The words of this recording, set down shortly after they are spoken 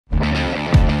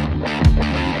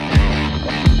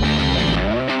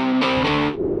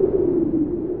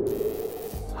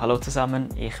Hallo zusammen,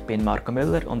 ich bin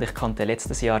Müller und ich konnte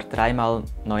letztes Jahr dreimal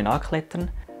neu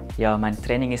anklettern. Ja, mein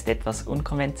Training ist etwas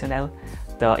unkonventionell,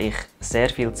 da ich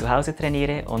sehr viel zu Hause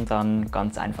trainiere und an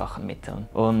ganz einfachen Mitteln.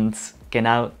 Und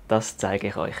genau das zeige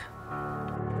ich euch.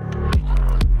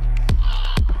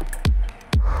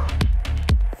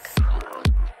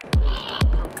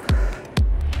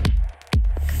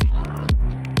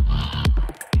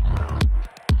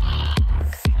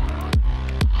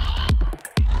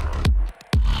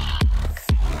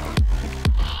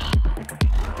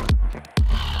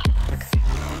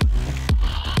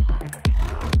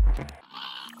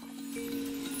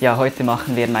 Ja, heute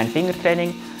machen wir mein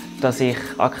Fingertraining, das ich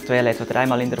aktuell etwa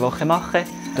dreimal in der Woche mache.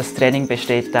 Das Training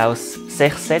besteht aus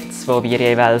 6 Sets, wo wir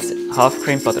jeweils Half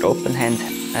Crimp oder Open Hand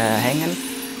hängen.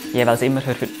 Jeweils immer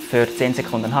für 10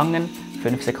 Sekunden hangen,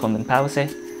 5 Sekunden Pause.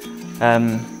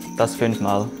 Das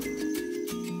 5-mal.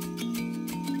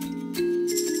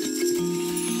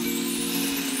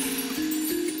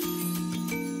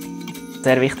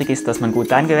 Sehr wichtig ist, dass man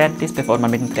gut eingewärmt ist, bevor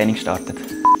man mit dem Training startet.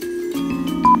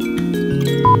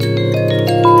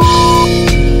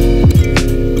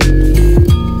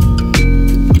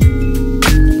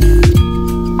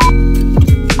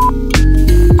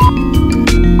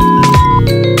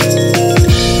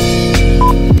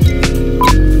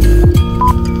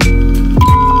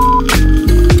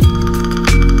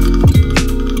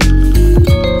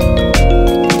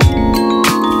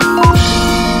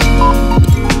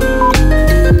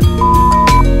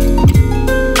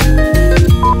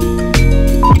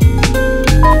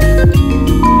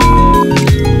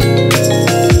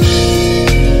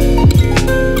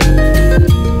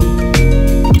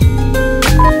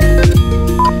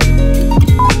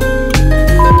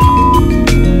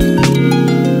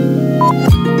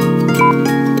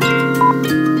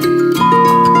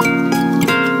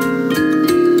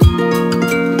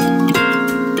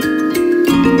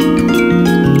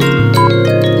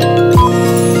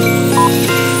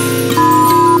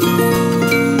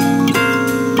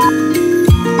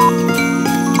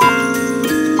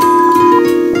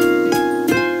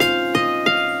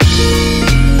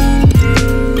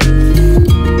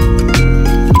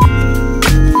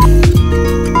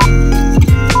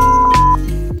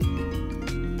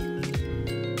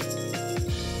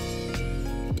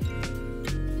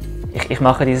 Ich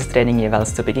mache dieses Training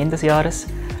jeweils zu Beginn des Jahres,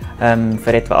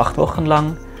 für etwa 8 Wochen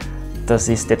lang. Das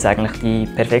ist jetzt eigentlich die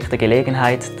perfekte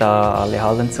Gelegenheit, da alle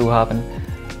Hallen zu haben,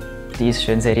 dies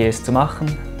schön seriös zu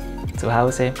machen. Zu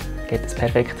Hause geht es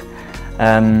perfekt.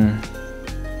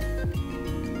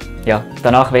 Ja,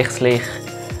 danach wechsle ich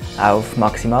auf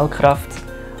Maximalkraft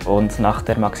und nach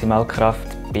der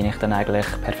Maximalkraft bin ich dann eigentlich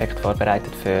perfekt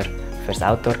vorbereitet fürs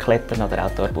Outdoor-Klettern oder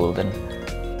Outdoor-Bouldern.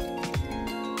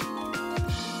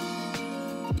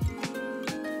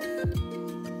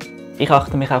 Ich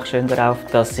achte mich auch schön darauf,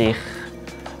 dass ich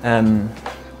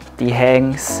die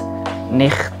Hangs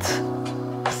nicht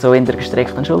so in der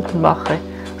gestreckten Schulter mache,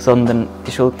 sondern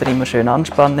die Schulter immer schön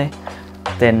anspanne,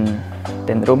 den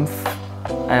Rumpf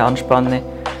anspanne,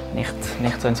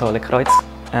 nicht so ins hohle Kreuz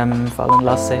fallen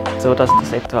lasse, so dass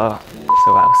das etwa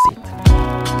so aussieht.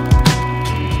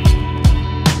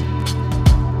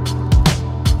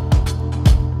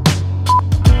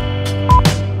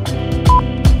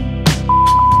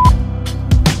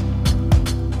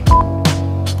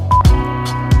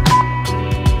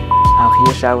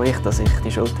 Hier schaue ich, dass ich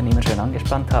die Schultern immer schön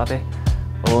angespannt habe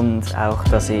und auch,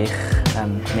 dass ich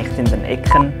nicht in den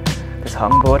Ecken des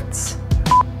Hangboards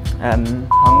hange,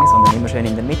 sondern immer schön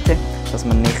in der Mitte, dass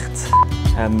man nicht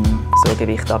so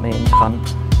Gewicht abnehmen kann.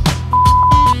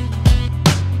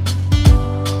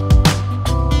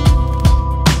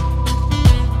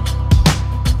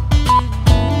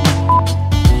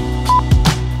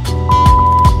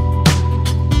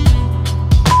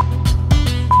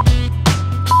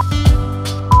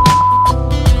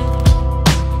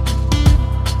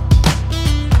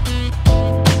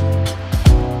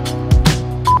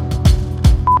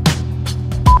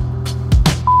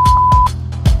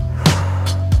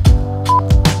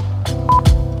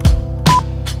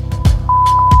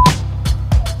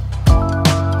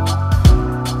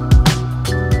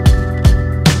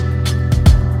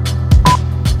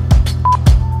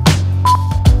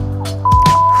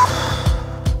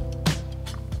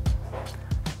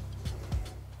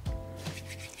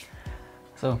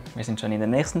 So, wir sind schon in der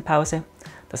nächsten Pause.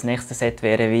 Das nächste Set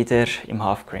wäre wieder im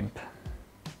Half Crimp.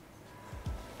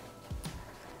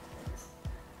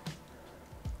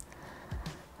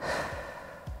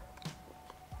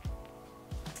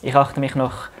 Ich achte mich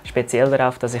noch speziell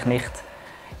darauf, dass ich nicht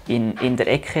in der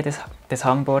Ecke des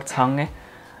Hangboards hange,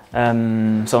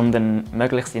 sondern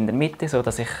möglichst in der Mitte,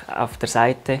 sodass ich auf der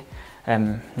Seite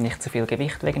nicht zu viel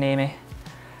Gewicht wegnehme.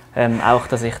 Auch,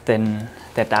 dass ich den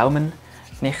Daumen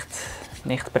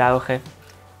nicht brauche.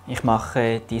 Ich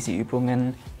mache diese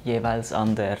Übungen jeweils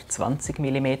an der 20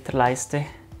 mm Leiste.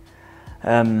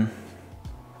 Wenn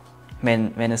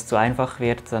es zu einfach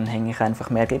wird, dann hänge ich einfach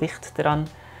mehr Gewicht dran.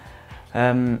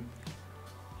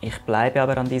 Ich bleibe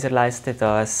aber an dieser Leiste,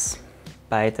 da es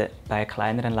bei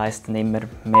kleineren Leisten immer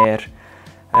mehr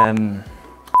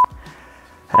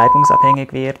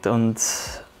reibungsabhängig wird und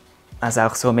es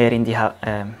auch so mehr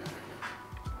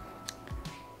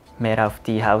auf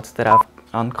die Haut darauf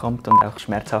ankommt und auch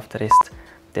schmerzhafter ist.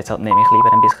 Deshalb nehme ich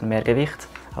lieber ein bisschen mehr Gewicht,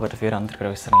 aber dafür an der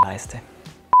größeren Leiste.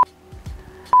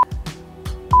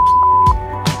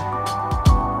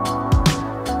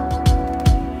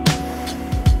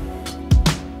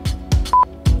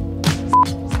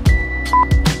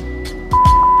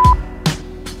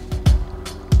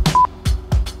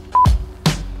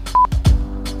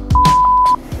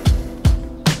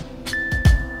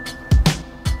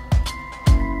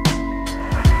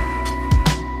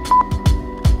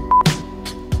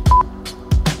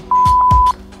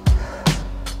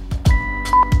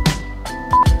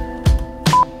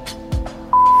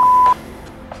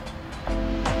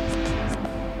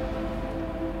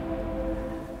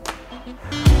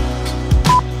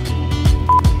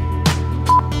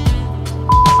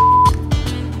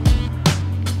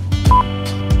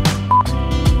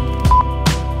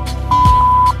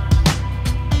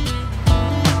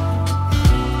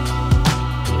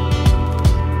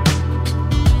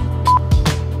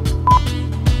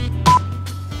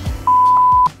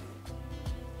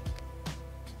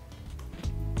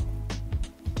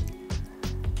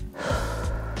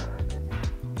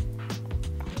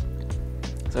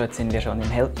 So, jetzt sind wir schon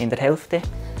in der Hälfte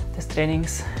des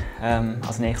Trainings.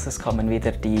 Als nächstes kommen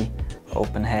wieder die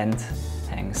Open Hand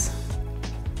Hangs.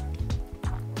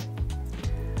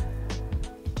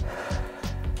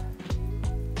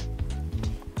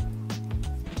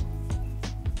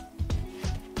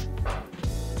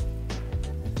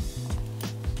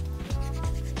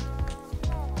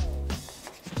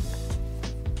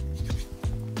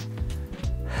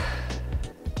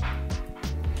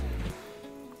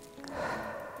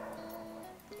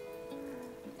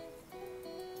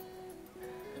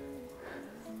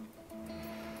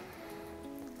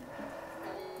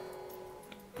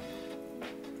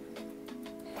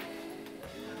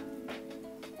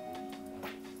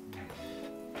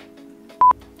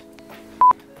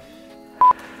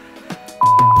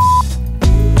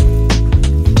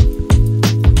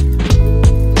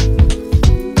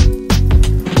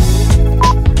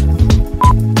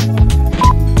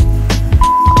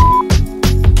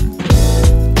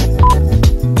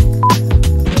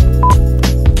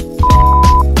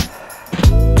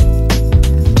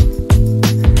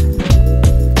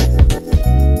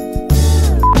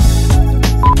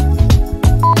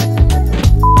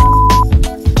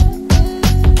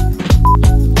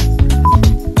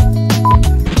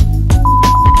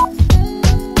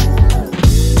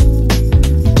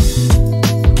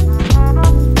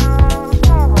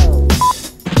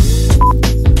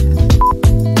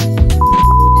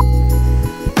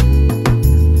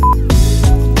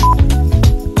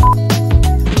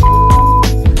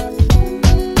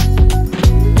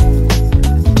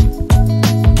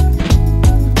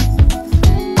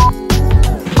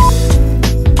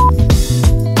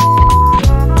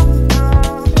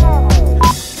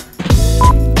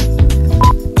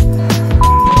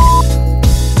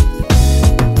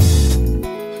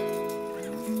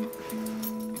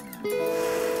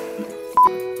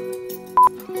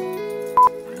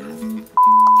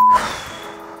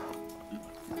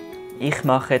 Ich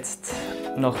mache jetzt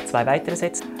noch 2 weitere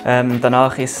Sätze.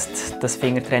 Danach ist das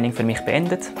Fingertraining für mich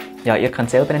beendet. Ja, ihr könnt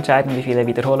selber entscheiden, wie viele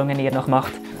Wiederholungen ihr noch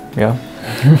macht. Ja.